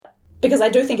because I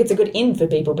do think it's a good in for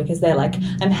people, because they're like,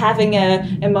 I'm having a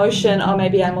emotion, or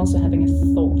maybe I'm also having a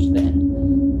thought then,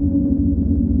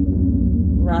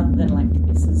 rather than like,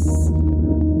 this is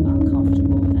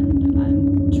uncomfortable and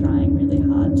I'm trying really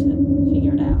hard to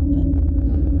figure it out.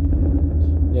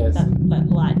 But yes, that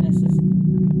lightness is, it's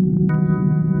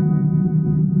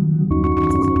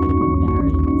also a bit of a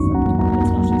barrier. It's like,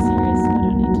 it's not too serious, so I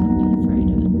don't need to be afraid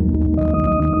of it.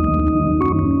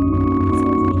 It's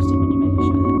always interesting when you make a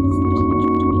show that has the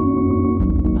potential to be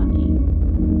funny.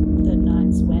 The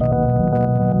nights when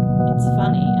it's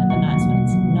funny and the nights when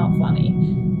it's not funny.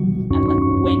 And like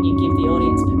when you give the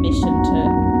audience permission to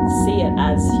see it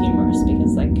as humorous,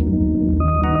 because like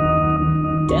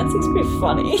dancing's pretty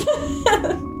funny.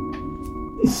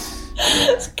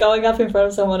 It's going up in front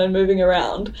of someone and moving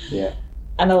around. Yeah.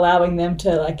 And allowing them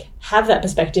to like have that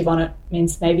perspective on it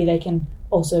means maybe they can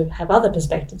also have other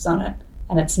perspectives on it,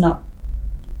 and it's not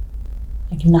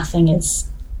like nothing is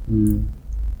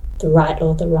the right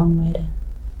or the wrong way to.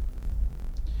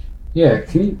 Yeah,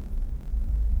 can you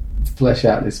flesh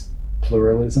out this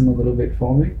pluralism a little bit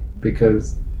for me?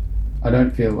 Because I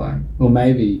don't feel like, well,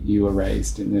 maybe you were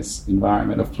raised in this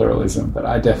environment of pluralism, but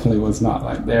I definitely was not.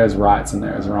 Like, there's rights and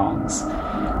there's wrongs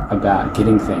about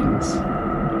getting things.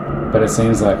 But it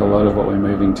seems like a lot of what we're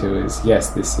moving to is, yes,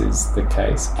 this is the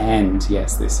case, and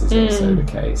yes, this is also the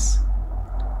case.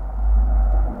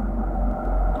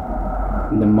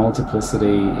 The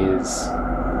multiplicity is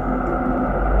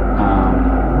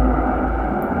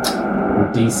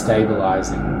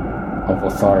destabilizing of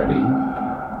authority,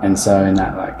 and so in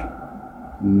that like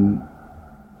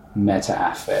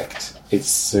meta affect, it's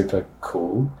super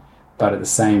cool, but at the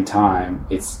same time,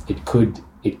 it could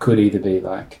either be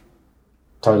like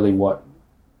totally what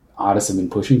artists have been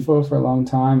pushing for a long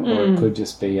time, or it could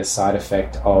just be a side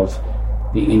effect of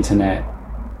the internet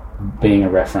being a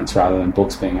reference rather than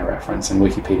books being a reference, and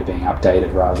Wikipedia being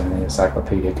updated rather than the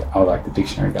encyclopedia or like the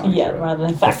dictionary going through. Rather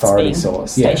than facts authority being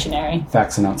source. stationary. Yeah.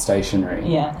 Facts are not stationary.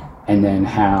 Yeah. And then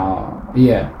how,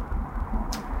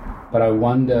 but I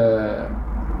wonder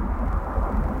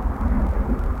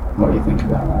what you think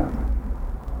about that.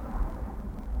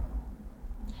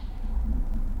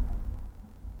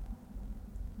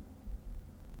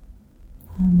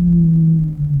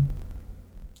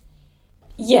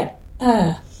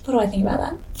 What do I think about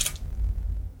that?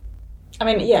 I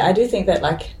mean, I do think that,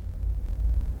 like,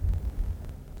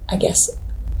 I guess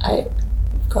I've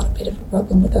got a bit of a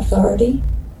problem with authority.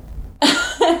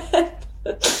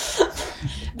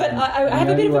 But I have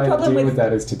a bit of a problem with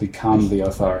that is to become the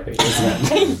authority,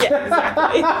 isn't it?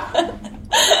 Yeah,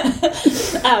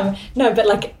 exactly. No, but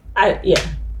like, I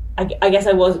guess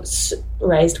I was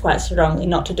raised quite strongly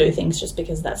not to do things just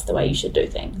because that's the way you should do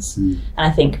things. And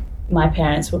I think my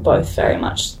parents were both very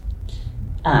much,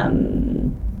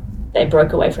 they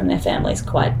broke away from their families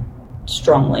quite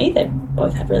strongly. They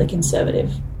both had really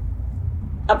conservative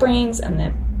upbringings, and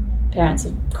their parents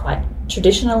are quite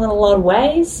traditional in a lot of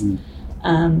ways.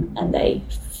 And they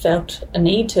felt a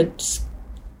need to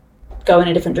go in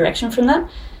a different direction from that.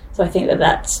 So I think that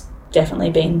that's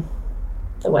definitely been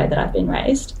the way that I've been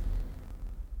raised.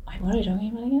 Wait, what are we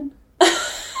talking about again?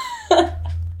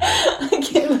 I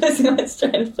keep losing my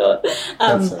train of thought.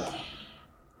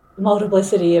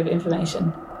 Multiplicity of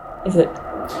information. Is it?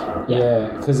 Yeah,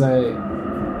 because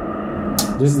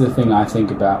this is the thing I think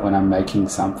about when I'm making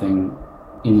something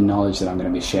in the knowledge that I'm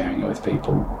going to be sharing it with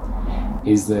people,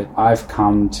 is that I've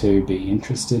come to be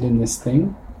interested in this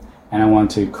thing, and I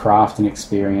want to craft an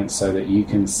experience so that you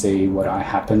can see what I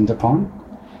happened upon.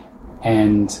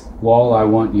 And while I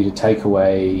want you to take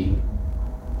away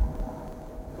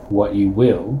what you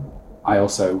will, I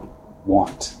also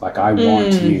want. Like, I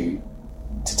want you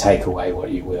to take away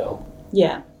what you will.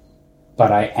 Yeah.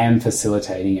 But I am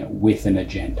facilitating it with an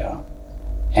agenda.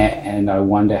 And I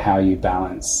wonder how you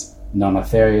balance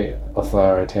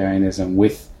non-authoritarianism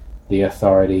with the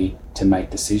authority to make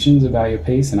decisions about your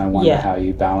piece. And I wonder how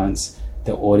you balance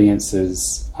the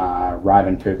audience's right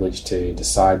and privilege to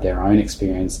decide their own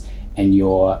experience and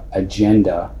your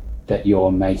agenda that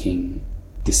you're making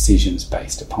decisions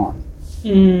based upon.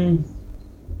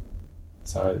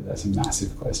 So that's a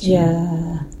massive question.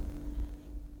 Yeah.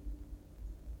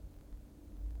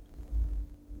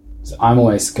 So I'm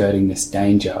always skirting this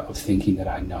danger of thinking that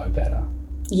I know better.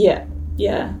 Yeah.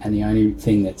 Yeah. And the only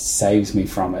thing that saves me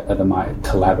from it are my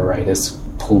collaborators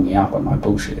pull me up on my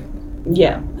bullshit.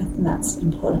 Yeah, I think that's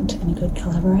important in a good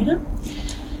collaborator.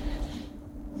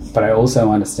 But I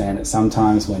also understand that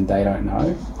sometimes when they don't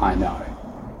know, I know.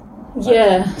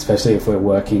 Yeah. Especially if we're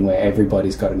working where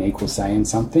everybody's got an equal say in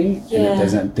something, and if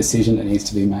there's a decision that needs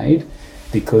to be made,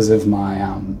 because of my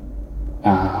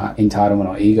entitlement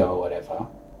or ego or whatever,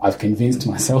 I've convinced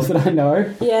myself that I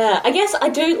know. Yeah, I guess I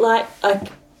do like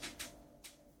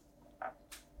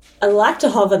I like to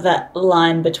hover that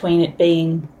line between it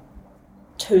being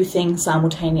two things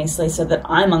simultaneously so that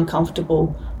I'm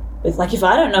uncomfortable with, like, if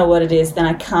I don't know what it is, then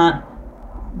I can't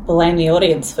blame the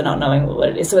audience for not knowing what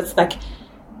it is. So it's like,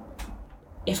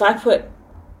 if I put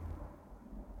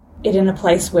it in a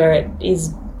place where it is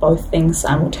both things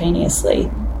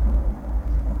simultaneously,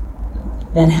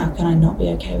 then how can I not be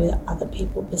okay with other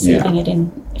people perceiving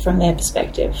it from their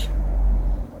perspective?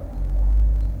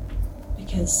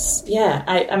 Because,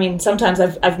 I mean, sometimes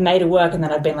I've made a work and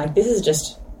then I've been like,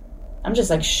 I'm just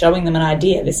like showing them an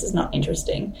idea. This is not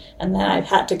interesting. And then I've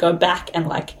had to go back and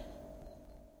like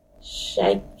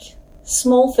shake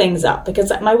small things up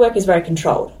because my work is very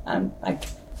controlled. Like,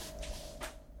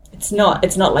 it's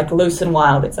not like loose and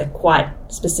wild. It's like quite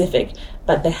specific,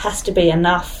 but there has to be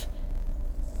enough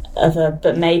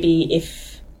but maybe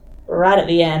if right at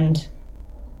the end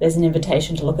there's an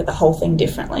invitation to look at the whole thing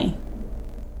differently.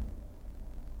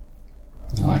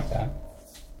 I like that.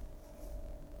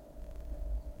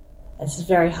 It's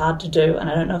very hard to do, and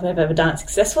I don't know if I've ever done it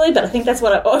successfully, but I think that's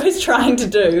what I'm always trying to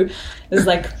do, is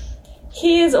like,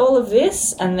 here's all of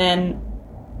this, and then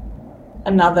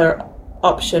another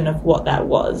option of what that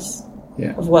was.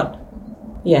 Yeah. Of what,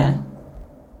 yeah.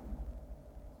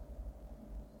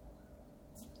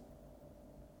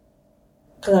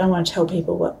 Because I don't want to tell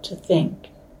people what to think.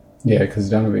 Yeah, because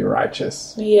you don't want to be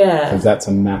righteous. Yeah. Because that's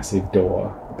a massive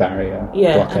barrier,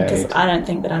 yeah, blockade. Because I don't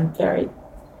think that I'm very,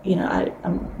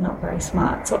 I'm not very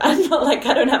smart, so I'm not like,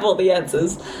 I don't have all the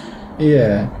answers.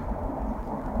 Yeah.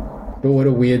 But what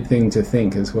a weird thing to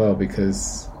think as well,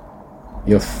 because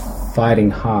you're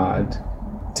fighting hard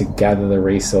to gather the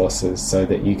resources so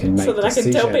that you can make so that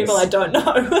decisions. I can tell people I don't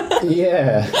know.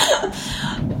 Yeah.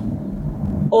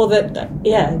 Or that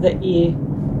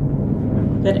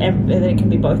it can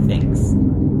be both things,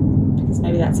 because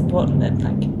maybe that's important. That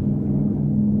like,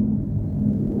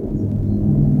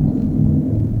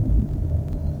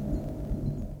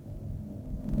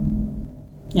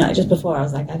 just before I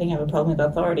was like, I think I have a problem with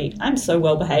authority. I'm so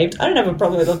well behaved. I don't have a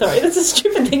problem with authority. That's a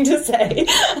stupid thing to say.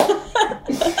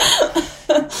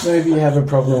 Maybe you have a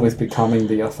problem with becoming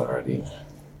the authority.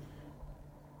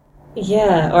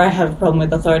 Yeah, or I have a problem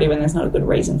with authority when there's not a good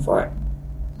reason for it.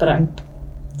 But I'm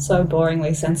so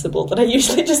boringly sensible that I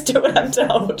usually just do what I'm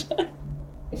told.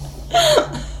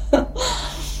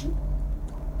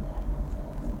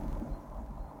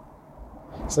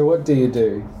 So what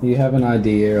do? You have an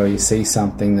idea, or you see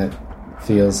something that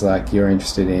feels like you're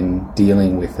interested in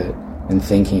dealing with it and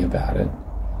thinking about it.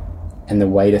 And the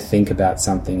way to think about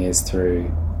something is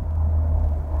through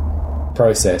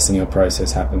process, and your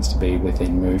process happens to be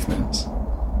within movement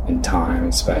and time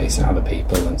and space and other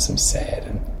people and some set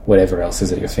and whatever else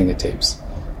is at your fingertips.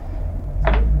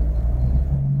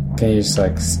 Can you just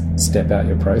like step out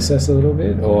your process a little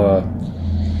bit, or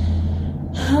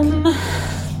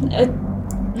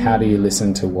how do you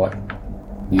listen to what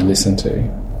you listen to?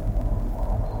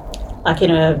 Like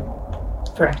in a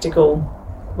practical,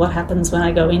 what happens when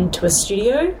I go into a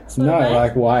studio? No,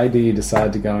 like why do you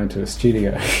decide to go into a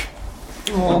studio?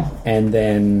 Oh. And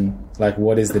then, like,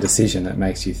 what is the decision that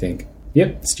makes you think,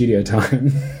 yep, studio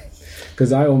time?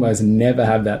 Because I almost never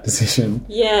have that decision.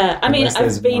 Yeah, I mean,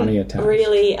 I've been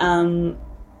really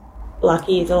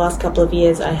lucky the last couple of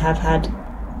years. I have had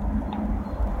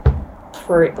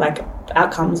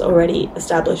outcomes already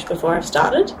established before I've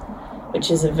started,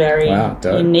 which is a very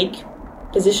unique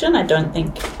position. I don't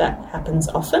think that happens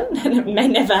often, and it may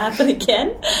never happen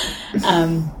again.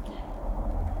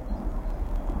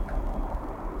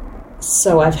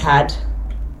 So I've had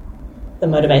the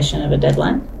motivation of a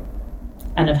deadline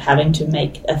and of having to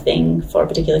make a thing for a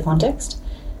particular context.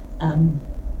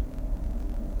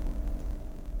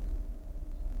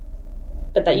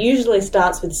 But that usually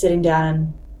starts with sitting down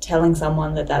and telling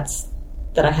someone that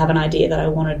I have an idea that I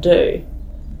want to do.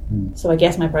 So I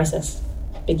guess my process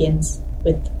begins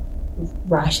with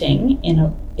writing,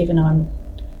 even though I'm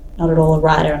not at all a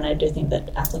writer, and I do think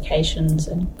that applications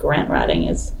and grant writing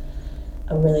is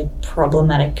a really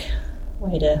problematic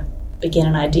way to begin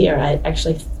an idea.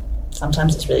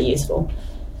 Sometimes it's really useful.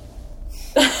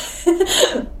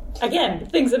 Again,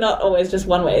 things are not always just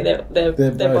one way. They're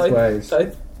both ways.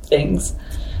 Both things.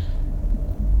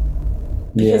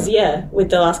 Because with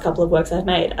the last couple of works I've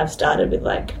made, I've started with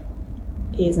like,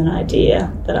 here's an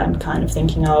idea that I'm kind of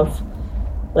thinking of.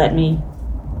 Let me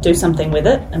do something with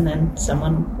it, and then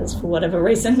someone has, for whatever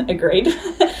reason, agreed.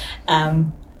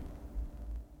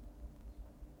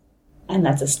 And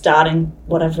that's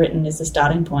what I've written is a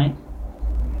starting point.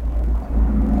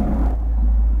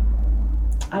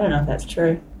 I don't know if that's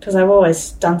true, because I've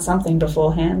always done something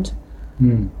beforehand. I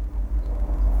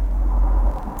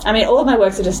mean, all of my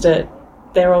works are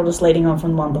they're all just leading on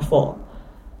from one before.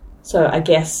 So I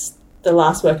guess the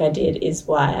last work I did is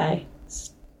why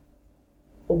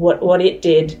what it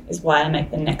did is why I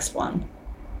make the next one.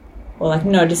 Or like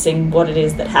noticing what it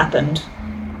is that happened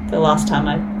the last time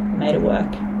I made a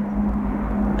work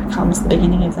becomes the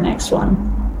beginning of the next one.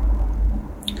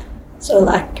 So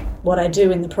like what I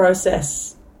do in the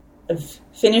process of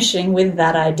finishing with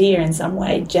that idea in some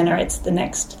way generates the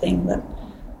next thing that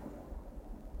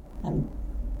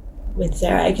with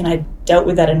Sarah Aiken, I dealt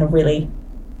with that in a really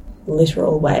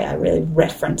literal way. I really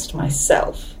referenced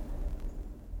myself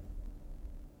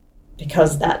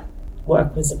because that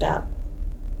work was about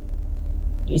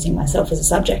using myself as a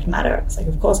subject matter. It's like,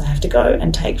 of course, I have to go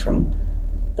and take from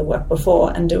the work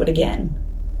before and do it again.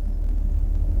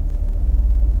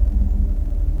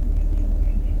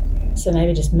 So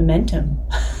maybe just momentum.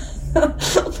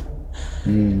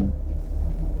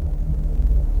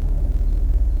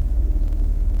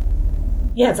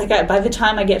 Yeah, it's like by the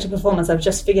time I get to performance, I've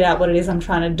just figured out what it is I'm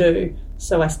trying to do,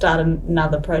 so I start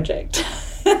another project.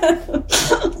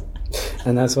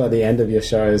 And that's why the end of your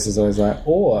shows is always like,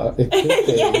 or it could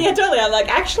be. yeah, totally. I'm like,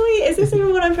 actually, is this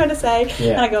even what I'm trying to say?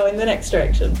 Yeah. And I go in the next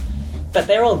direction. But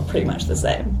they're all pretty much the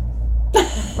same.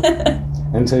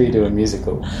 Until you do a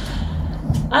musical.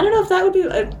 I don't know if that would be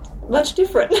much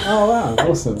different. Oh, wow,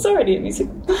 awesome. It's already a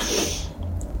musical.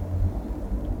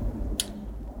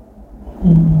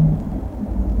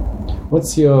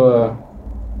 What's your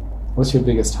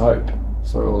biggest hope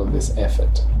for all of this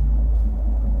effort?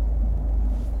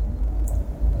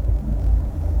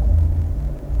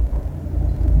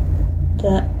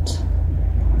 That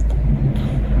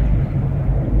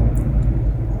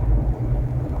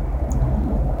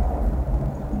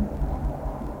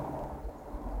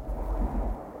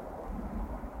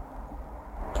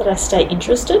I stay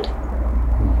interested.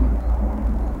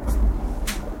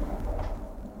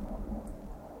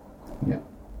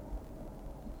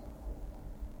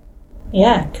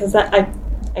 Yeah, because I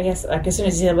guess like as soon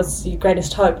as you said, what's your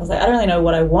greatest hope? I was like, I don't really know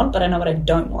what I want, but I know what I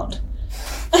don't want.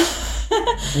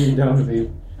 You don't want to be.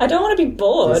 I don't want to be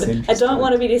bored. I don't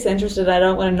want to be disinterested. I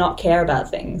don't want to not care about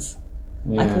things.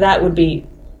 Yeah. Like that would be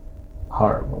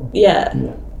horrible. Yeah.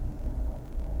 And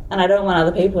I don't want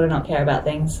other people to not care about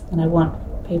things, and I want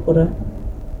people to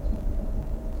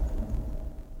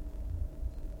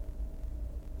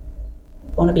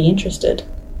want to be interested.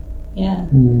 Yeah.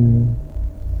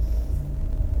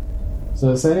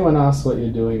 So if anyone asks what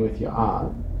you're doing with your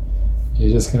art,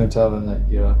 you're just going to tell them that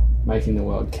you're making the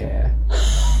world care.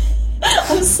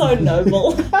 I'm so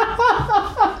noble.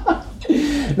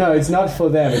 No, it's not for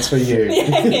them, it's for you.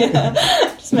 Yeah.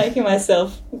 Just making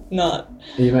myself not.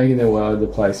 You're making the world the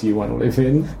place you want to live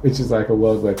in, which is like a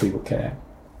world where people care.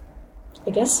 I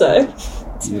guess so.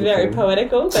 It's Beautiful. very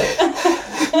poetical, but...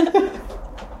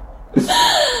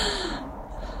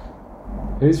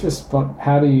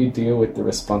 How do you deal with the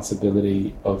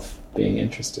responsibility of being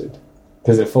interested?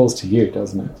 Because it falls to you,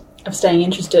 doesn't it? Of staying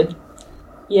interested.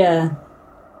 Yeah.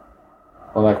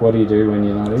 Or like, what do you do when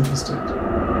you're not interested?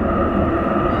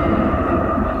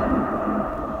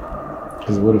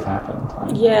 Because it would have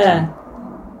happened. Yeah.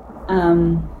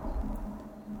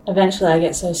 Eventually I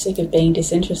get so sick of being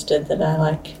disinterested that I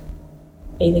like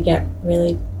either get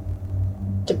really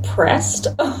depressed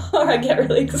or I get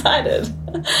really excited.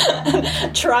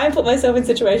 And try and put myself in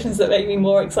situations that make me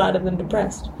more excited than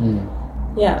depressed.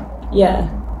 Yeah.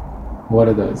 What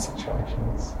are those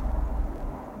situations?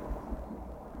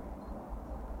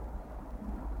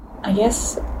 I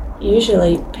guess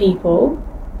usually people,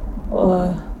 or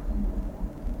I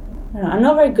don't know, I'm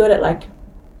not very good at like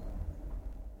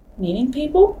meeting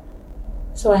people,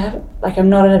 so I'm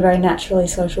not a very naturally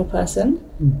social person.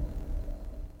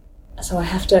 So I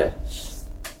have to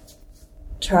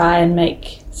try and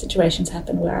make situations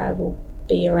happen where I will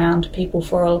be around people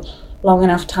for a long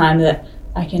enough time that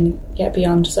I can get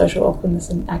beyond social awkwardness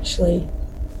and actually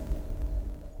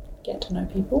get to know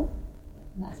people.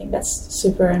 And I think that's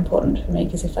super important for me,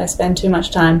 because if I spend too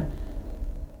much time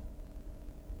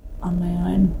on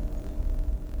my own,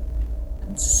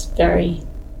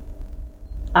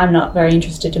 I'm not very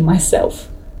interested in myself.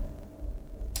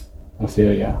 I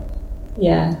feel ya.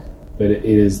 Yeah. But it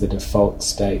is the default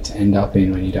state to end up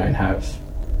in when you don't have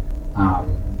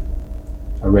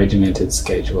a regimented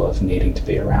schedule of needing to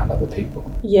be around other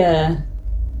people. Yeah.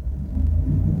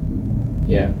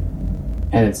 Yeah.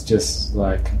 And it's just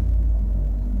like,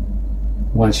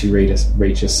 once you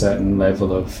reach a certain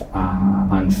level of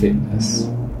unfitness,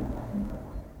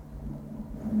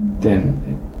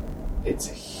 then it's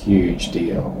a huge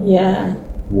deal. Yeah.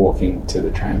 Walking to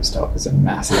the tram stop is a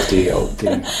massive deal.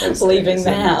 Leaving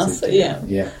the house,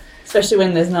 yeah. Especially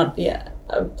when there's not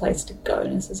a place to go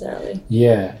necessarily.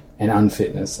 Yeah, and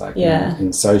unfitness, like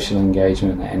in social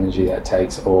engagement, the energy that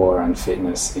takes, or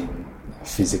unfitness in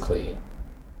physically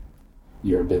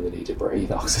your ability to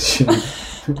breathe oxygen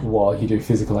while you do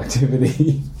physical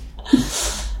activity.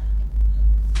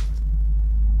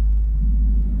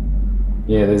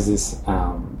 Yeah, there's this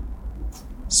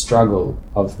struggle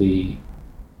of the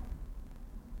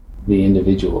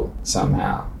individual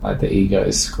somehow, like the ego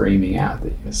is screaming out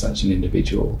that you're such an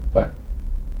individual,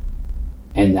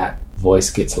 and that voice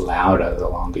gets louder the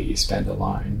longer you spend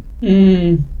alone.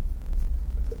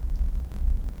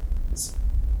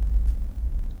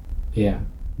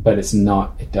 But it's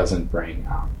not, it doesn't bring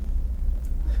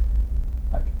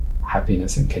like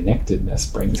happiness and connectedness.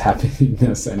 Brings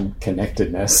happiness and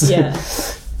connectedness.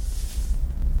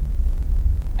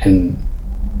 And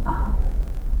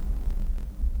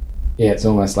it's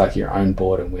almost like your own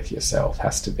boredom with yourself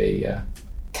has to be a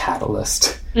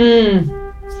catalyst.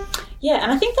 Yeah,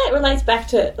 and I think that relates back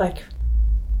to, like,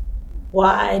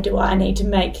 why do I need to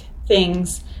make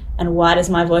things, and why does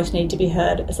my voice need to be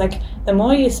heard? It's like, the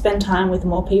more you spend time with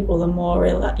more people, the more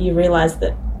you realise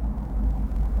that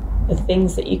the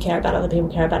things that you care about, other people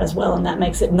care about as well, and that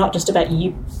makes it not just about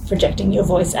you projecting your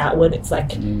voice outward. It's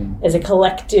like there's a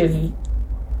collective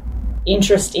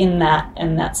interest in that,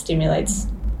 and that stimulates...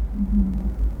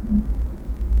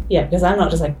 Yeah, because I'm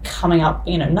not just, like, coming up,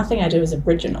 nothing I do is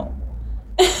original.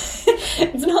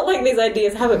 It's not like these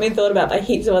ideas haven't been thought about by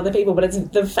heaps of other people, but it's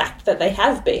the fact that they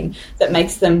have been that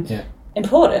makes them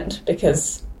important,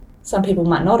 because some people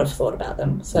might not have thought about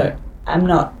them. So I'm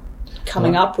not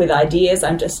coming up with ideas,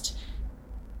 I'm just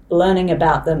learning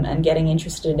about them and getting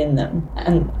interested in them.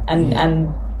 And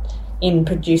in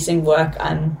producing work,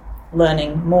 I'm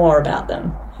learning more about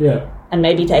them. Yeah. And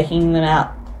maybe taking them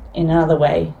out in another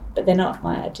way, but they're not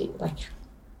my idea.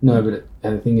 No, but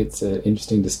I think it's an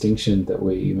interesting distinction that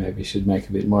we maybe should make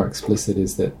a bit more explicit,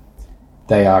 is that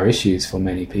they are issues for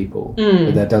many people,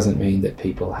 but that doesn't mean that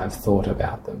people have thought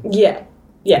about them. Yeah,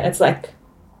 it's like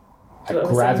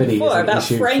gravity before, is an about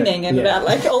issue framing and about,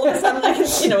 like, all of a sudden I can,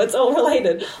 it's all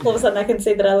related. All of a sudden I can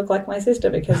see that I look like my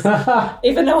sister, because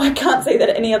even though I can't see that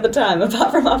at any other time apart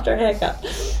from after a haircut.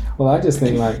 Well, I just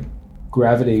think, like,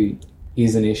 gravity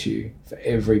is an issue for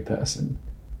every person.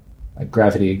 Like,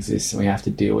 gravity exists and we have to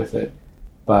deal with it,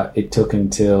 but it took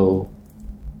until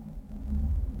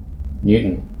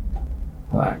Newton,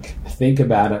 like, think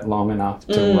about it long enough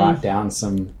to write down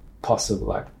some possible,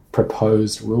 like,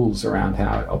 proposed rules around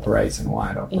how it operates and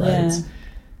why it operates.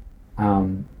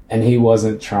 And he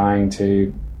wasn't trying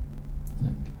to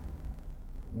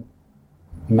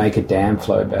make a dam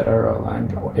flow better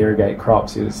or irrigate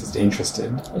crops. He was just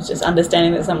interested. It's just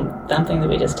understanding that something that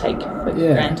we just take for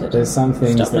granted. There's some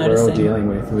things that we're all dealing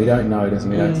with and we don't notice,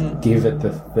 and we don't give it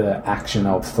the action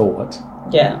of thought.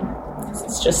 Yeah,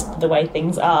 it's just the way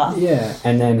things are. Yeah,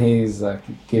 and then he's, like,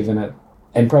 given it,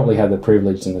 and probably had the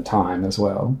privilege and the time as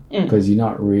well, because you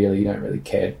don't really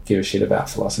give a shit about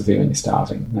philosophy when you're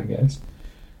starving, I guess.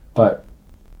 But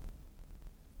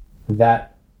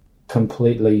that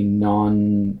completely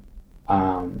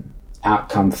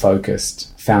outcome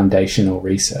focused foundational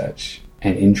research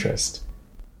and interest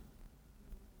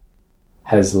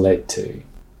has led to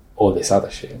all this other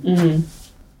shit.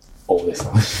 All this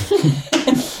other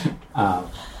shit.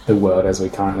 The world as we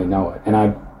currently know it. And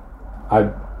I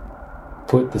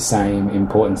put the same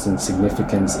importance and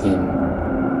significance in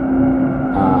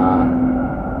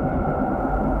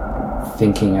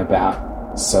thinking about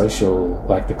social,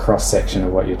 like the cross-section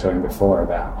of what you're talking before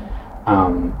about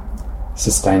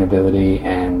sustainability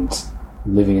and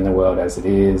living in the world as it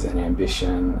is, and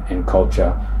ambition and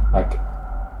culture, like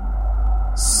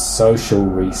social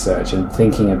research and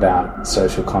thinking about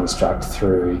social construct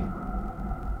through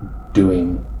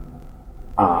doing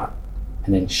art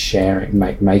and then sharing,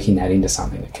 making that into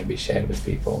something that can be shared with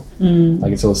people.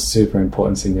 Like, it's all super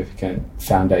important, significant,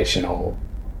 foundational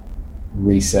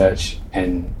research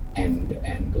and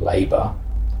labour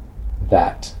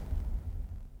that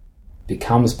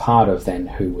becomes part of then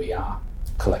who we are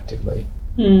collectively,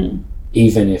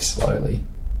 even if slowly.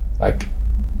 Like,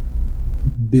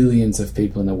 billions of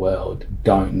people in the world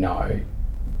don't know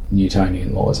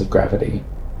Newtonian laws of gravity,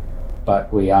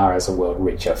 but we are as a world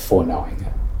richer for knowing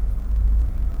it.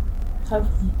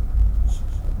 Hopefully.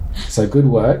 So good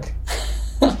work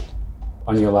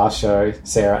on your last show,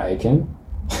 Sarah Aiken.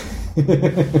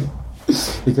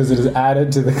 Because it has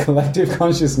added to the collective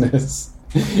consciousness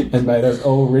and made us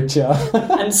all richer.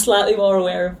 I'm slightly more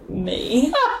aware of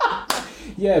me.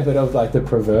 Yeah, but of like the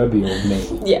proverbial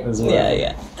me. Yeah, as well.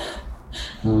 yeah.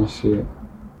 Oh shit.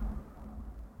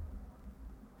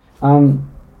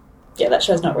 Yeah, that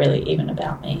show's not really even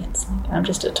about me. It's like I'm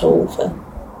just a tool for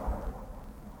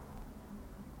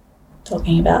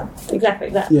talking about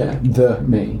exactly that. Yeah, the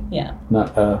me. Yeah.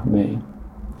 Not a me.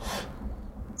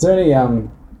 Is there any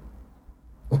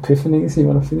epiphanies you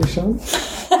want to finish on?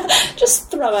 Just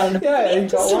throw out an epiphany. Yeah, you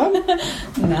got one?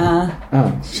 Nah.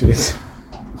 Oh, shit.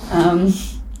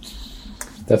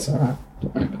 That's alright.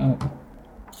 Don't worry about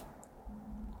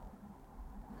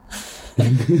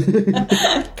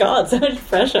it. God, so much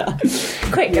pressure.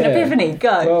 Quick, an epiphany,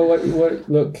 go. Well, what?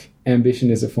 Look, ambition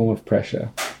is a form of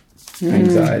pressure.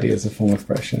 Anxiety is a form of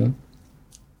pressure.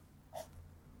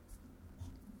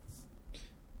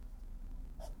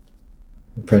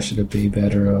 The pressure to be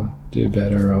better or do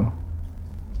better or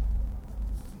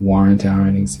warrant our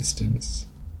own existence.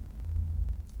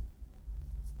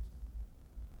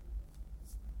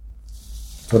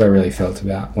 That's what I really felt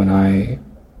about when I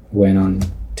went on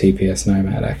TPS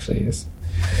Nomad, actually, is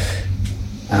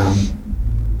how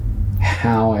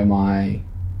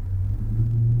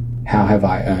have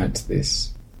I earned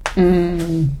this?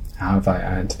 How have I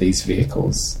earned these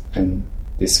vehicles and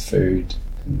this food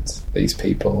and these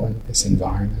people and this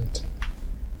environment?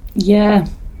 Yeah.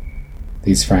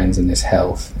 These friends and this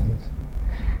health.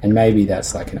 And maybe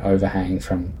that's like an overhang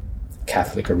from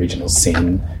Catholic original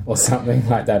sin or something,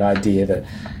 like that idea that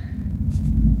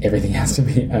everything has to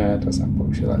be earned or some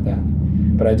bullshit like that.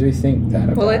 But I do think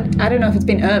that... Well, I don't know if it's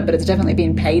been earned, but it's definitely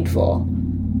been paid for.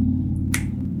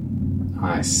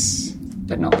 Nice.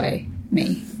 But not by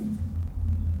me.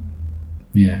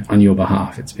 Yeah, on your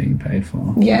behalf it's being paid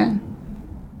for. Yeah.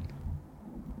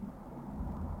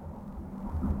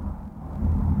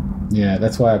 Yeah,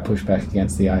 that's why I push back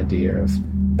against the idea of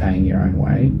paying your own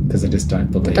way, because I just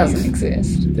don't believe it doesn't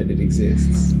exist. That it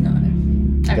exists. No.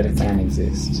 That it can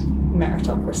exist.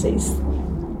 Meritocracies.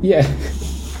 Yeah.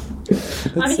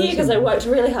 I'm here because I worked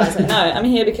really hard. So no, I'm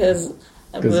here because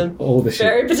of a all the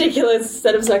very particular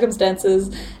set of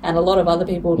circumstances and a lot of other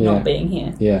people not being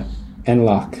here. Yeah. And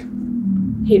luck.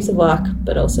 Heaps of luck,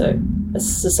 but also a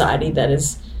society that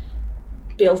is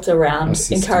built around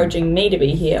encouraging me to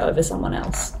be here over someone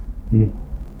else.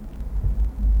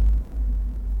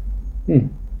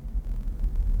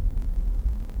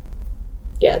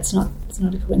 Yeah, it's not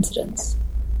a coincidence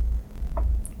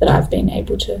that I've been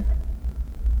able to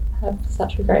have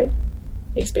such a great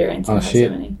experience. Oh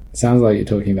shit! Sounds like you're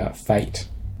talking about fate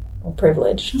or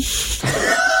privilege.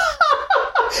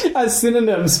 As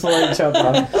synonyms for each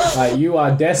other. Like, you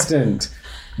are destined,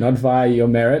 not via your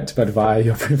merit, but via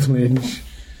your privilege.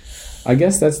 I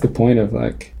guess that's the point of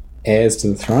like heirs to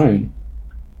the throne.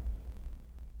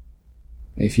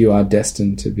 If you are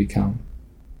destined to become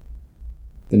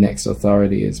the next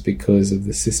authority, is because of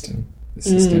the system, the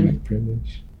systemic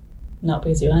privilege. Not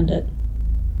because you earned it.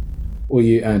 Or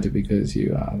you earned it because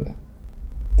you are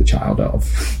the child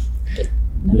of.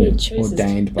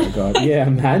 Ordained by God. Yeah,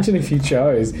 imagine if you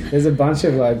chose. There's a bunch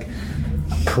of like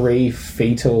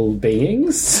pre-fetal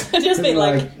beings. Just be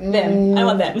like them. I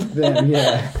want them. Them,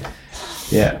 yeah.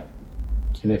 Yeah.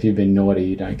 And if you've been naughty,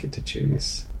 you don't get to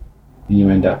choose. And you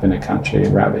end up in a country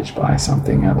ravaged by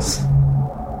something else.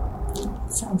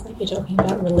 Sounds like you're talking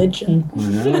about religion.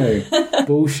 I know.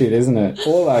 Bullshit, isn't it?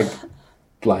 Or like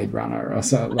Blade Runner or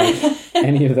something, like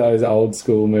any of those old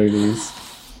school movies.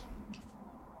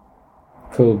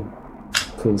 Cool,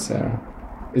 Sarah.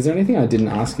 Is there anything I didn't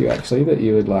ask you, actually, that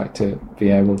you would like to be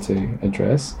able to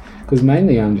address? Because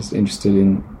mainly I'm just interested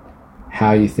in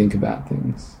how you think about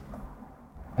things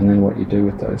and then what you do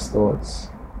with those thoughts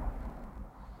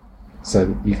so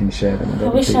that you can share them with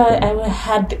other people. I wish I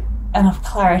had enough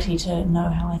clarity to know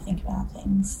how I think about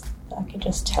things. I could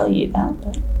just tell you that,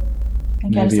 but I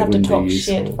just have to talk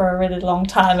shit for a really long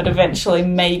time, and eventually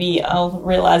maybe I'll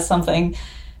realise how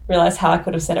I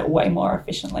could have said it way more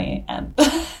efficiently and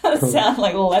sound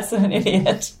like less of an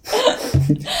idiot.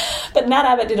 But Nat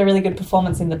Abbott did a really good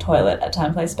performance in the toilet at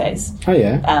Time, Place, Space. Oh,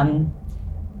 yeah?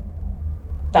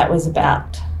 That was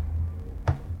about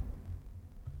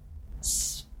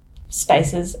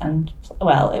spaces and,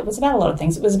 well, it was about a lot of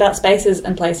things. It was about spaces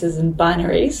and places and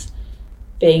binaries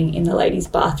being in the ladies'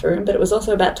 bathroom, but it was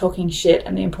also about talking shit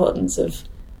and the importance of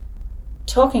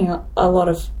talking a lot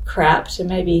of crap to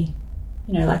maybe...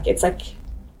 You know, like, it's like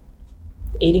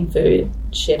eating food,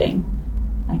 shitting.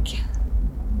 Like,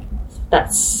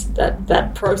 that's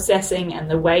that processing and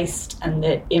the waste and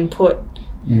the input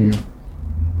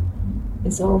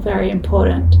is all very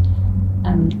important.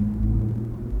 And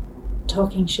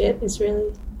talking shit is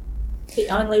really the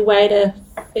only way to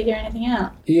figure anything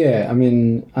out. Yeah, I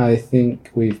mean, I think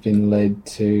we've been led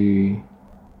to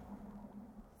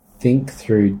think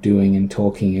through doing and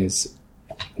talking is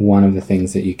one of the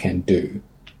things that you can do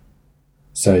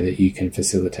so that you can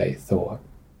facilitate thought.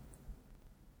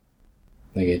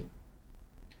 And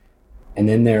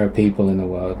then there are people in the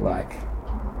world like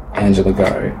Angela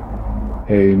Go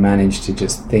who manage to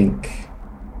just think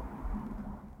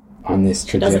on this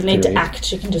trajectory. Doesn't need to act,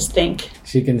 she can just think.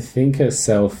 She can think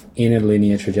herself in a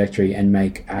linear trajectory and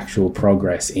make actual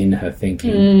progress in her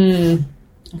thinking.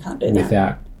 I can't do that.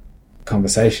 Without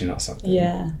conversation or something.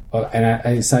 Yeah.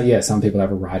 And so, yeah, some people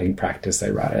have a writing practice,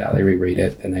 they write it out, they reread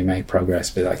it, and they make progress,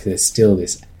 but like there's still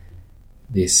this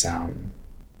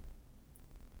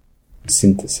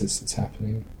synthesis that's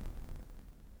happening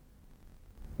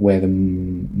where the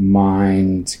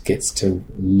mind gets to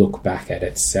look back at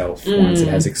itself once it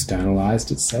has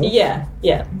externalized itself. Yeah.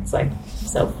 It's like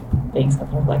being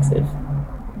self-reflexive.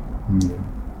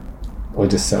 Or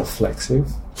just self-flexive.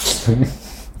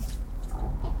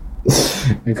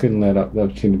 I couldn't let up the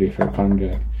opportunity for a pun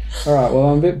joke. Alright, well,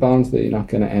 I'm a bit bummed that you're not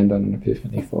going to end on an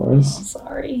epiphany for us. Oh,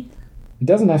 sorry. It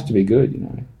doesn't have to be good, you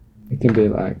know. It can be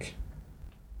like...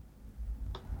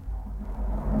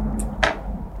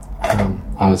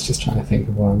 I was just trying to think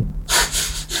of one.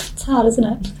 It's hard, isn't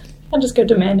it? I'll just go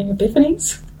demanding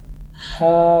epiphanies.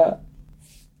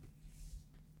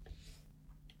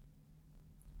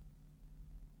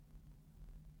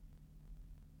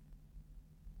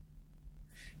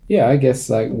 Yeah, I guess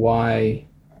like why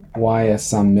are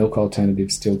some milk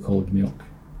alternatives still called milk?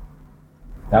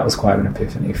 That was quite an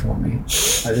epiphany for me.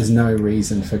 Like, there's no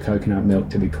reason for coconut milk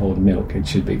to be called milk. It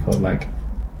should be called like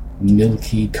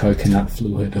milky coconut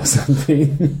fluid or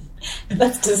something.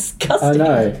 That's disgusting. I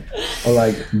know. Or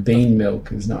like bean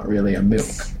milk is not really a milk.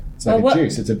 It's like a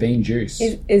juice. It's a bean juice.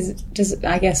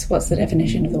 I guess what's the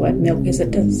definition of the word milk? Does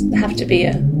it have to be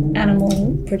an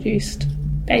animal produced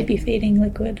baby feeding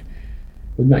liquid?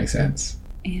 Would make sense.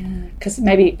 Yeah, because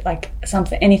maybe like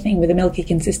anything with a milky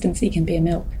consistency can be a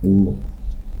milk. Ooh.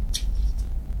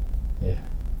 Yeah.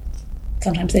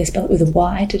 Sometimes they spell it with a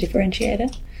Y to differentiate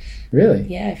it. Really?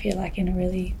 Yeah, if you're like in a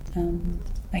really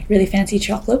really fancy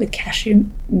chocolate with cashew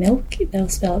milk, they'll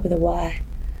spell it with a Y.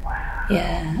 Wow.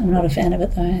 Yeah, I'm not a fan of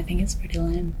it though. I think it's pretty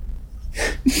lame.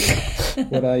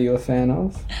 What are you a fan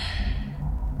of?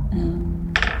 I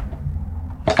don't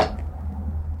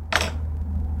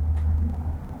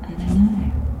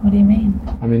know. What do you mean?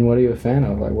 I mean, what are you a fan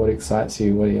of? Like, what excites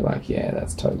you? What are you like, yeah,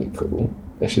 that's totally cool.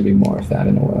 There should be more of that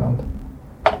in the world.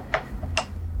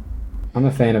 I'm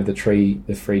a fan of the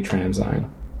free tram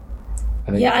zone.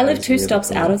 I live two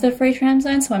stops out of the free tram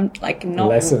zone, so I'm like not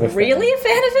really a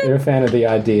fan of it. You're a fan of the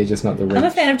idea, just not the reach. I'm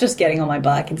a fan of just getting on my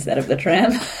bike instead of the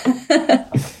tram.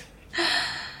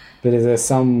 But is there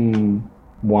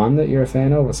someone that you're a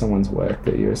fan of, or someone's work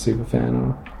that you're a super fan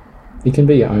of? It can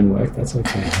be your own work, that's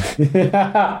okay.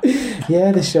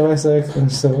 Yeah, the show I saw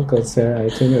called Sarah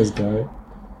 18 was dope.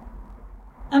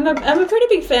 I'm a pretty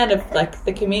big fan of like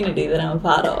the community that I'm a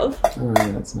part of. Oh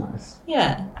yeah, that's nice.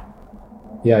 Yeah.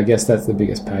 Yeah, I guess that's the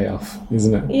biggest payoff,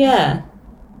 isn't it? Yeah.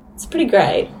 It's pretty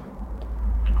great.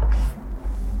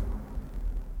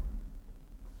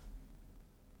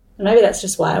 And maybe that's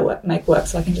just why I make work,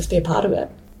 so I can just be a part of it.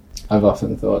 I've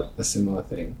often thought a similar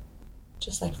thing.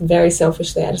 Just like very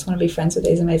selfishly, I just want to be friends with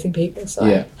these amazing people, so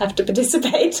I have to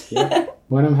participate. Yeah.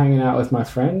 When I'm hanging out with my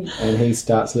friend and he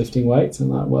starts lifting weights, I'm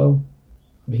like, well,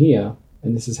 I'm here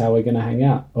and this is how we're going to hang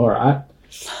out. All right.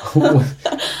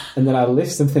 And then I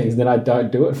lift some things, then I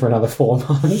don't do it for another 4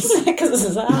 months. Because this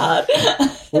is hard.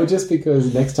 Well, just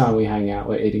because next time we hang out,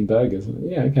 we're eating burgers.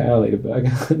 Yeah, okay, I'll eat a burger.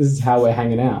 This is how we're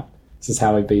hanging out. This is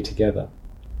how we be together.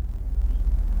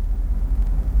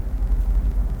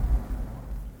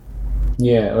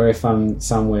 Yeah, or if I'm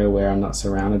somewhere where I'm not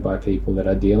surrounded by people that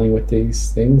are dealing with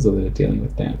these things or that are dealing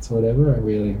with dance or whatever, I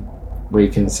really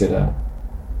reconsider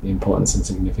the importance and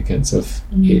significance of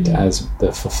it as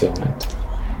the fulfillment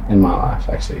in my life.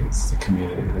 Actually, it's the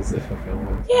community that is the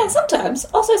fulfillment. Yeah, sometimes.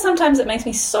 Also, sometimes it makes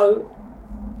me so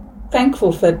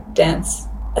thankful for dance,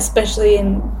 especially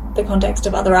in the context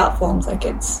of other art forms. Like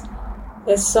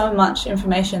there's so much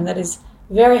information that is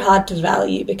very hard to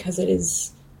value because it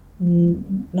is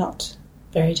not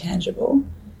very tangible.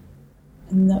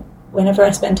 And whenever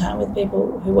I spend time with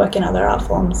people who work in other art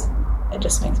forms, it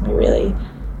just makes me really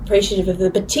appreciative of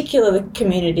the particular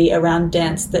community around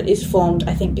dance that is formed,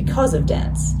 I think, because of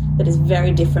dance, that is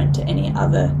very different to any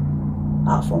other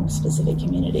art form specific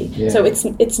community. Yeah. So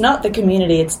it's not the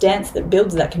community, it's dance that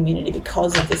builds that community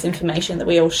because of this information that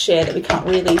we all share that we can't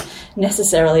really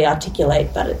necessarily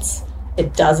articulate, but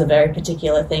it does a very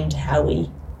particular thing to how we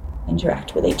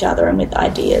interact with each other and with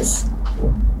ideas.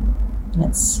 And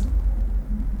it's,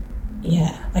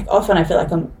 like often I feel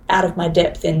like I'm out of my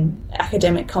depth in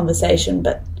academic conversation,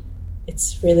 but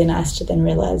it's really nice to then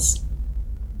realise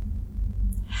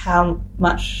how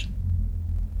much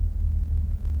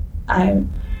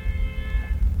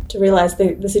to realise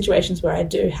the situations where I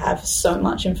do have so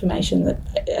much information that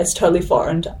is totally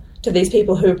foreign to these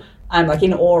people who I'm like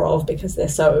in awe of because they're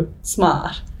so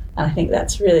smart. And I think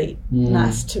that's really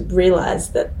nice to realise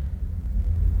that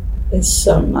there's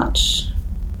so much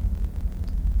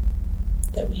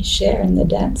that we share in the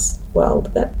dance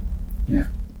world that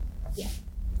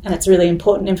and it's really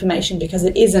important information because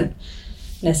it isn't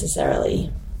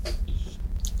necessarily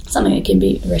something that can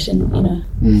be written in a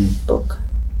book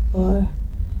or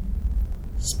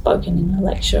spoken in a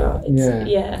lecture.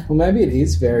 It's, Well, maybe it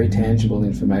is very tangible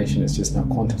information. It's just not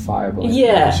quantifiable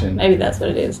information. Maybe that's what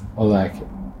it is. Or like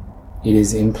it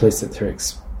is implicit through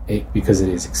because it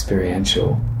is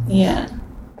experiential. Yeah.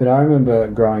 But I remember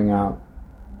growing up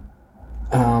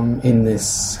in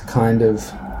this kind of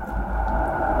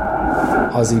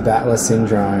Aussie Battler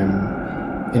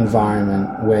syndrome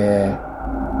environment where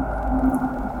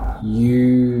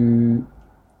you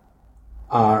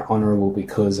are honourable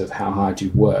because of how hard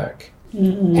you work,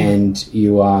 and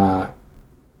you are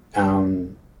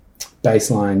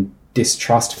baseline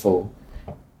distrustful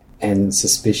and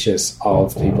suspicious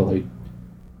of people who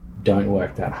don't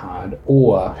work that hard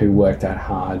or who work that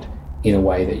hard in a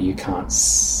way that you can't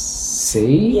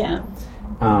see. Yeah.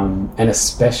 And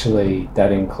especially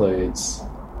that includes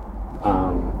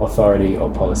authority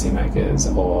or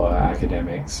policymakers or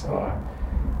academics.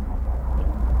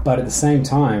 But at the same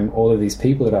time, all of these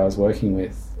people that I was working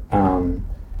with were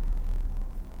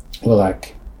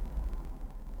like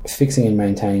fixing and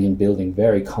maintaining and building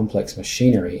very complex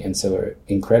machinery, and so were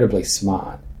incredibly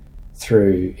smart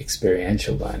through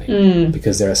experiential learning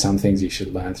because there are some things you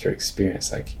should learn through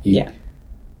experience. Like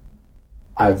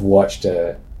I've watched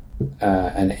an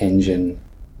engine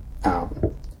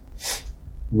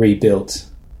rebuilt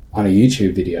on a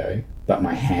YouTube video, but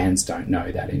my hands don't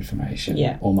know that information,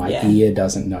 or my ear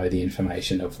doesn't know the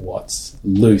information of what's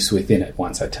loose within it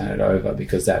once I turn it over,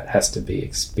 because that has to be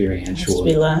experiential, It has to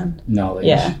be learned. knowledge.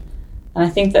 Yeah, and I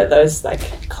think that those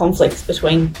like conflicts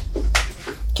between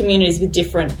communities with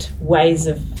different ways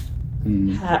of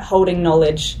holding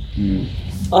knowledge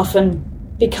often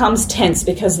becomes tense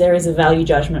because there is a value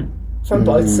judgment from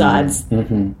both sides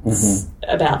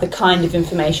about the kind of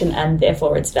information and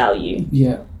therefore its value.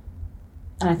 Yeah.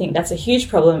 And I think that's a huge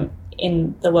problem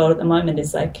in the world at the moment,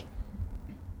 is like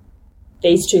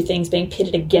these two things being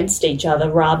pitted against each other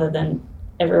rather than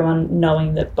everyone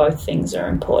knowing that both things are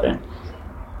important.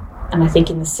 And I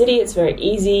think in the city it's very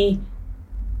easy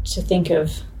to think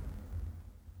of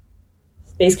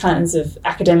these kinds of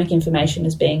academic information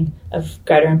as being of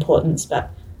greater importance, but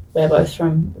we're both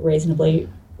from reasonably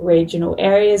regional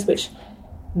areas, which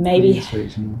maybe...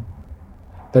 regional.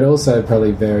 But also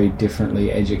probably very differently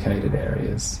educated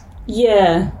areas.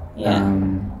 Yeah.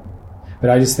 But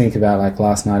I just think about, like,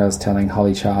 last night I was telling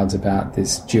Holly Childs about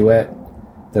this duet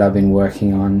that I've been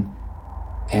working on,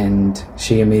 and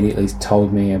she immediately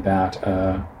told me about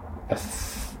a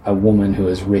woman who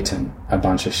has written a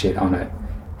bunch of shit on it,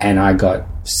 and I got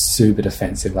super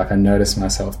defensive. Like, I noticed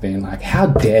myself being like, how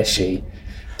dare she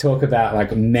talk about,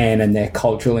 like, men and their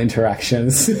cultural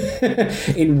interactions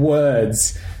in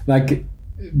words, like...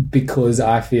 Because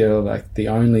I feel like the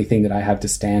only thing that I have to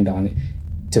stand on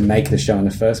to make the show in the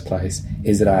first place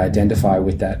is that I identify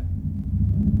with that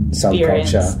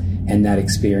subculture and that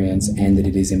experience, and that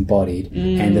it is embodied,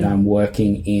 and that I'm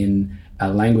working in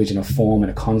a language and a form and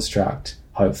a construct,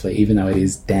 hopefully, even though it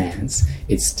is dance,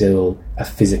 it's still a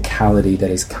physicality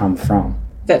that has come from.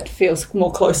 That feels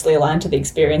more closely aligned to the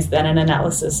experience than an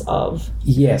analysis of...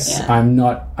 Yes, yeah. I'm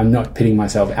not pitting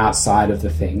myself outside of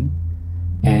the thing.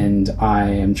 And I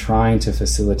am trying to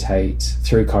facilitate,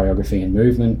 through choreography and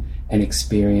movement, an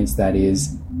experience that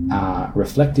is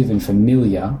reflective and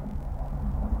familiar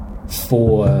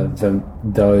for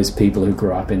those people who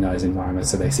grew up in those environments,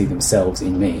 so they see themselves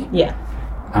in me. Yeah.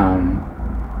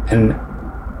 And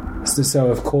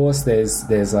so of course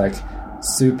there's like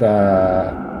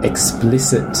super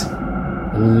explicit,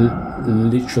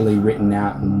 literally written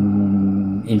out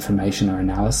information or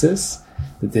analysis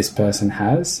that this person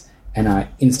has. And I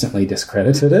instantly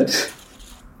discredited it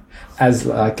as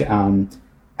like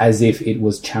as if it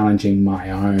was challenging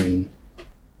my own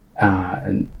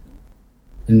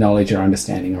knowledge or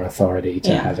understanding or authority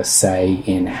to have a say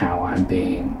in how I'm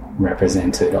being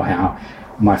represented, or how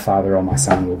my father or my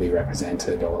son will be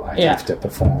represented, or like have to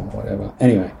perform or whatever.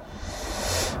 Anyway,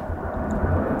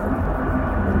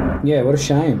 Yeah, what a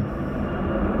shame.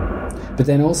 But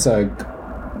then also,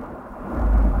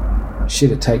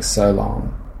 shit, it takes so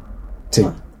long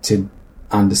to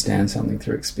understand something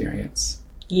through experience.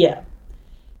 Yeah.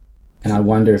 And I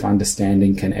wonder if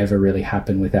understanding can ever really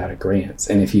happen without agreement,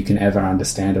 and if you can ever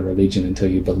understand a religion until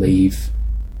you believe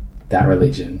that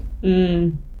religion.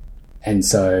 And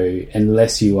so,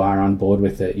 unless you are on board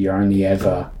with it, you're only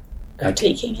ever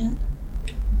critiquing it.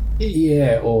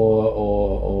 Yeah,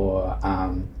 or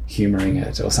humouring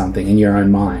it or something in your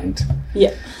own mind.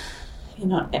 Yeah.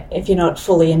 If you're not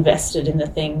fully invested in the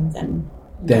thing, then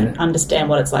you don't understand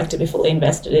what it's like to be fully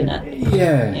invested in it.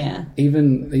 Yeah. Yeah.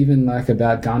 Even like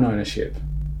about gun ownership.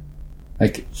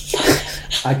 Like,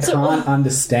 I can't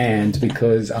understand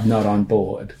because I'm not on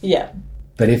board. Yeah.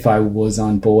 But if I was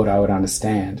on board, I would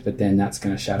understand. But then that's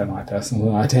going to shatter my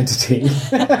personal identity.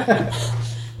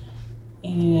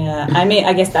 Yeah. I mean,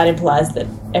 I guess that implies that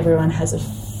everyone has a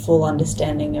full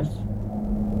understanding of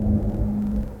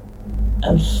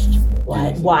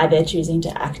why they're choosing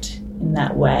to act in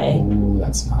that way. Ooh,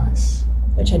 that's nice.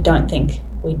 Which I don't think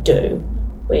we do.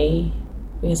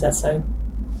 Because that's so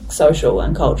social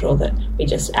and cultural that we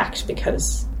just act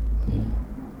because...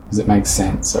 Does it make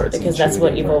sense? Or it's because that's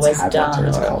what you've always done,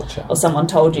 or someone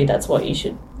told you that's what you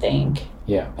should think.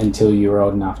 Yeah, until you're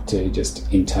old enough to just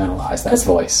internalise that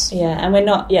voice. Yeah, and we're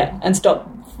not... Yeah, and stop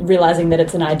realising that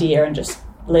it's an idea and just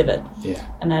live it. Yeah.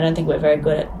 And I don't think we're very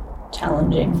good at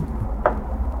challenging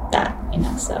that in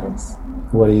ourselves.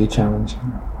 What are you challenging?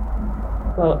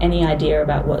 Well, any idea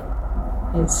about what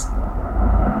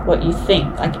you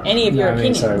think, like any of your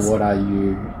opinions. Sorry, what are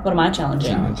you... What am I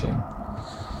challenging?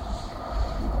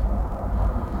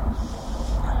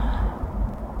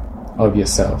 Of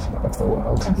yourself, not of the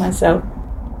world. Of myself.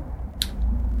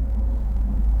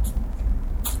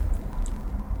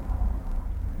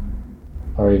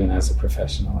 Or even as a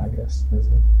professional, I guess, as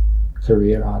a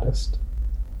career artist.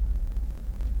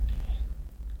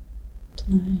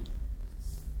 No.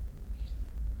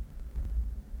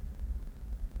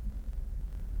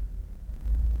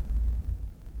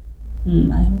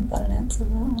 I haven't got an answer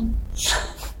for that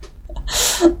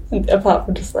one. Apart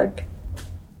from just like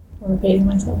repeating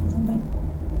myself or something.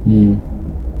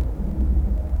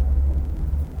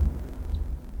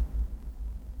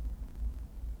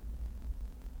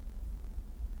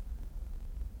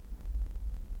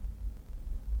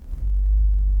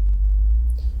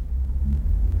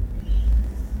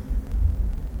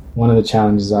 One of the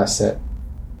challenges I set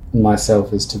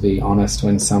myself is to be honest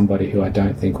when somebody who I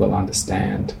don't think will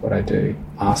understand what I do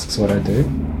asks what I do,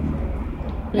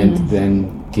 and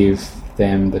then give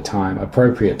them the time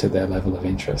appropriate to their level of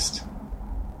interest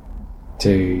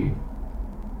to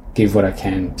give what I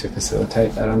can to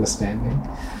facilitate that understanding.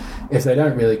 If they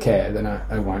don't really care, then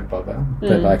I won't bother.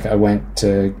 But like, I went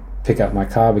to pick up my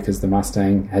car because the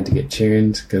Mustang had to get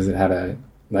tuned because it had I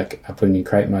put a new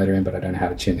crate motor in, but I don't know how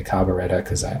to tune the carburetor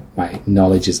because my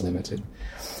knowledge is limited.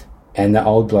 And the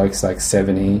old bloke's like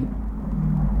 70,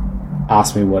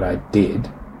 asked me what I did.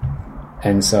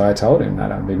 And so I told him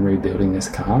that I've been rebuilding this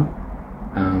car,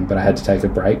 but I had to take a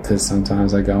break because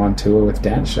sometimes I go on tour with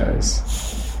dance shows.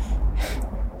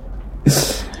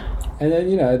 And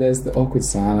then, there's the awkward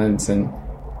silence, and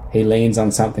he leans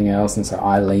on something else, and so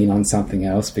I lean on something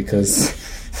else because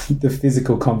the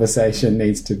physical conversation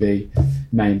needs to be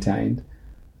maintained.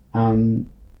 And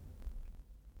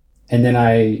then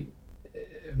I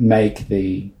make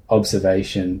the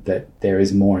observation that there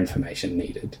is more information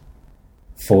needed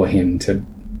for him to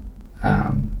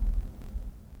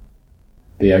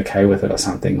be okay with it or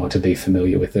something, or to be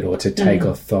familiar with it, or to take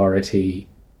authority,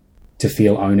 to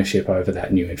feel ownership over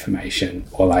that new information,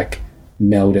 or like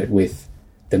meld it with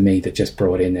the me that just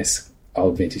brought in this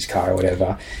old vintage car or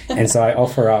whatever. And so I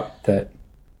offer up that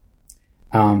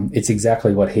it's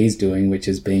exactly what he's doing, which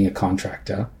is being a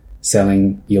contractor,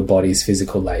 selling your body's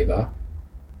physical labour,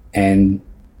 and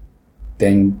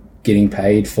then getting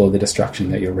paid for the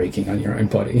destruction that you're wreaking on your own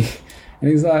body. And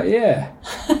he's like, yeah,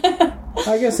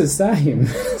 I guess it's the same.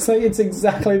 So it's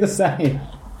exactly the same.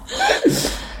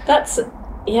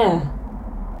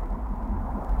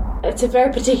 It's a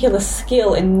very particular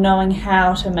skill in knowing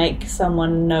how to make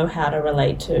someone know how to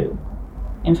relate to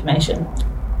information.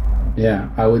 Yeah,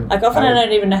 I would... I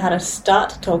don't even know how to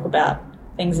start to talk about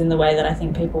things in the way that I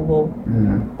think people will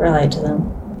relate to them.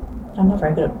 But I'm not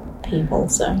very good at people,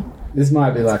 so... This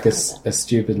might be like a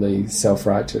stupidly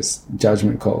self-righteous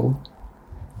judgment call.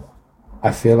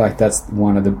 I feel like that's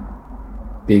one of the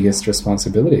biggest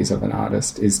responsibilities of an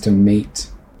artist, is to meet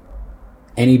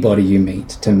anybody you meet,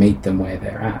 to meet them where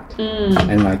they're at.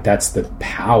 And like, that's the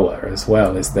power as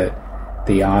well, is that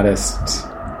the artist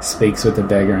speaks with the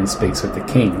beggar and speaks with the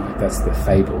king. Like, that's the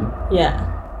fable.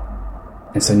 Yeah.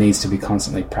 And so needs to be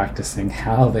constantly practicing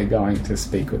how they're going to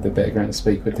speak with the beggar and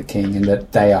speak with the king, and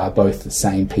that they are both the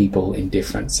same people in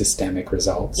different systemic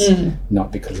results,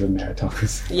 not because of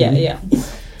meritocracy. Yeah.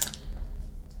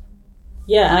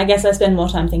 Yeah, and I guess I spend more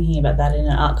time thinking about that in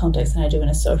an art context than I do in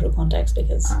a social context,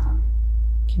 because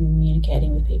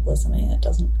communicating with people is something that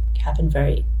doesn't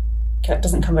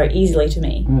come very easily to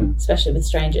me, especially with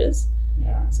strangers.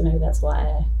 Yeah. So maybe that's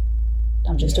why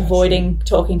I'm just avoiding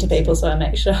talking to people, so I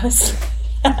make sure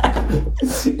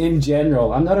In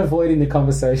general, I'm not avoiding the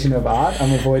conversation of art,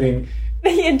 I'm avoiding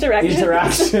the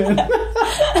interaction.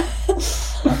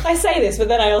 I say this, but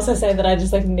then I also say that I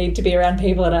just need to be around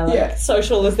people, and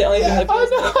social is the only thing that feels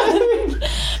good.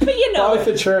 But both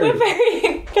are true. We're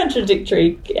very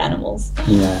contradictory animals.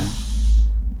 Yeah.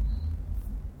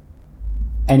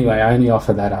 Anyway, I only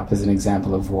offer that up as an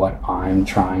example of what I'm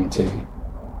trying to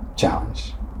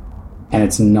challenge. And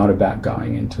it's not about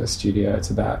going into a studio, it's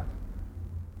about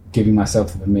giving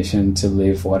myself the permission to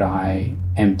live what I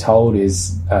am told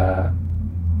is a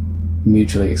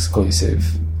mutually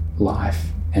exclusive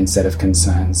life and set of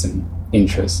concerns and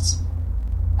interests.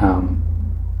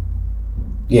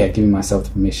 Giving myself the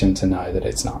permission to know that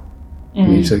it's not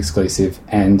mutually exclusive,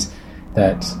 and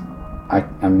that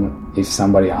if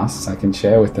somebody asks, I can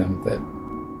share with them that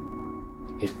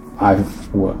I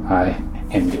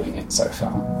am doing it so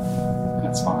far. And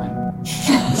it's fine.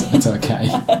 It's okay.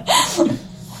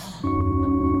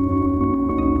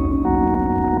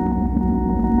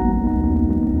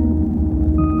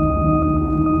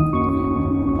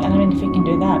 And I mean, if you can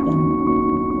do that, then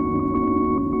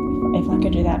if I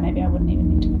could do that, maybe I wouldn't even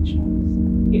need to make shows.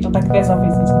 There's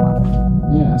obviously some other.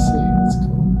 Yeah, I see. That's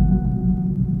cool.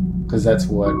 Because that's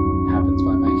what happens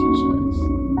by making shows.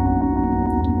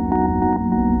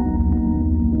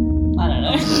 I don't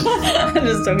know. I'm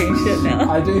just talking shit now.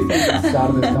 I do think at the start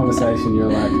of this conversation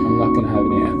you're like, I'm not going to have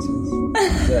any answers.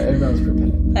 So everyone's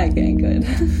prepared. Okay, good. I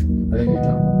think you've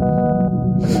done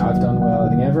well. I think I've done well. I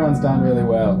think everyone's done really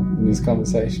well in this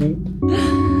conversation. We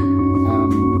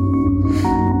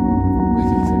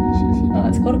can finish if you Oh,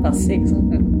 it's 6:15. I'm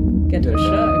going to get to the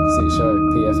show. See a show,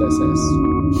 PFSS.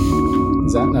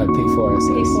 Is that? No, P4SS.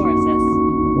 P4SS.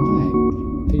 Why?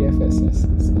 PFSS.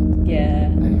 Yeah.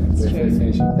 Anyway, we're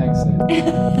finishing. Thanks, Sam.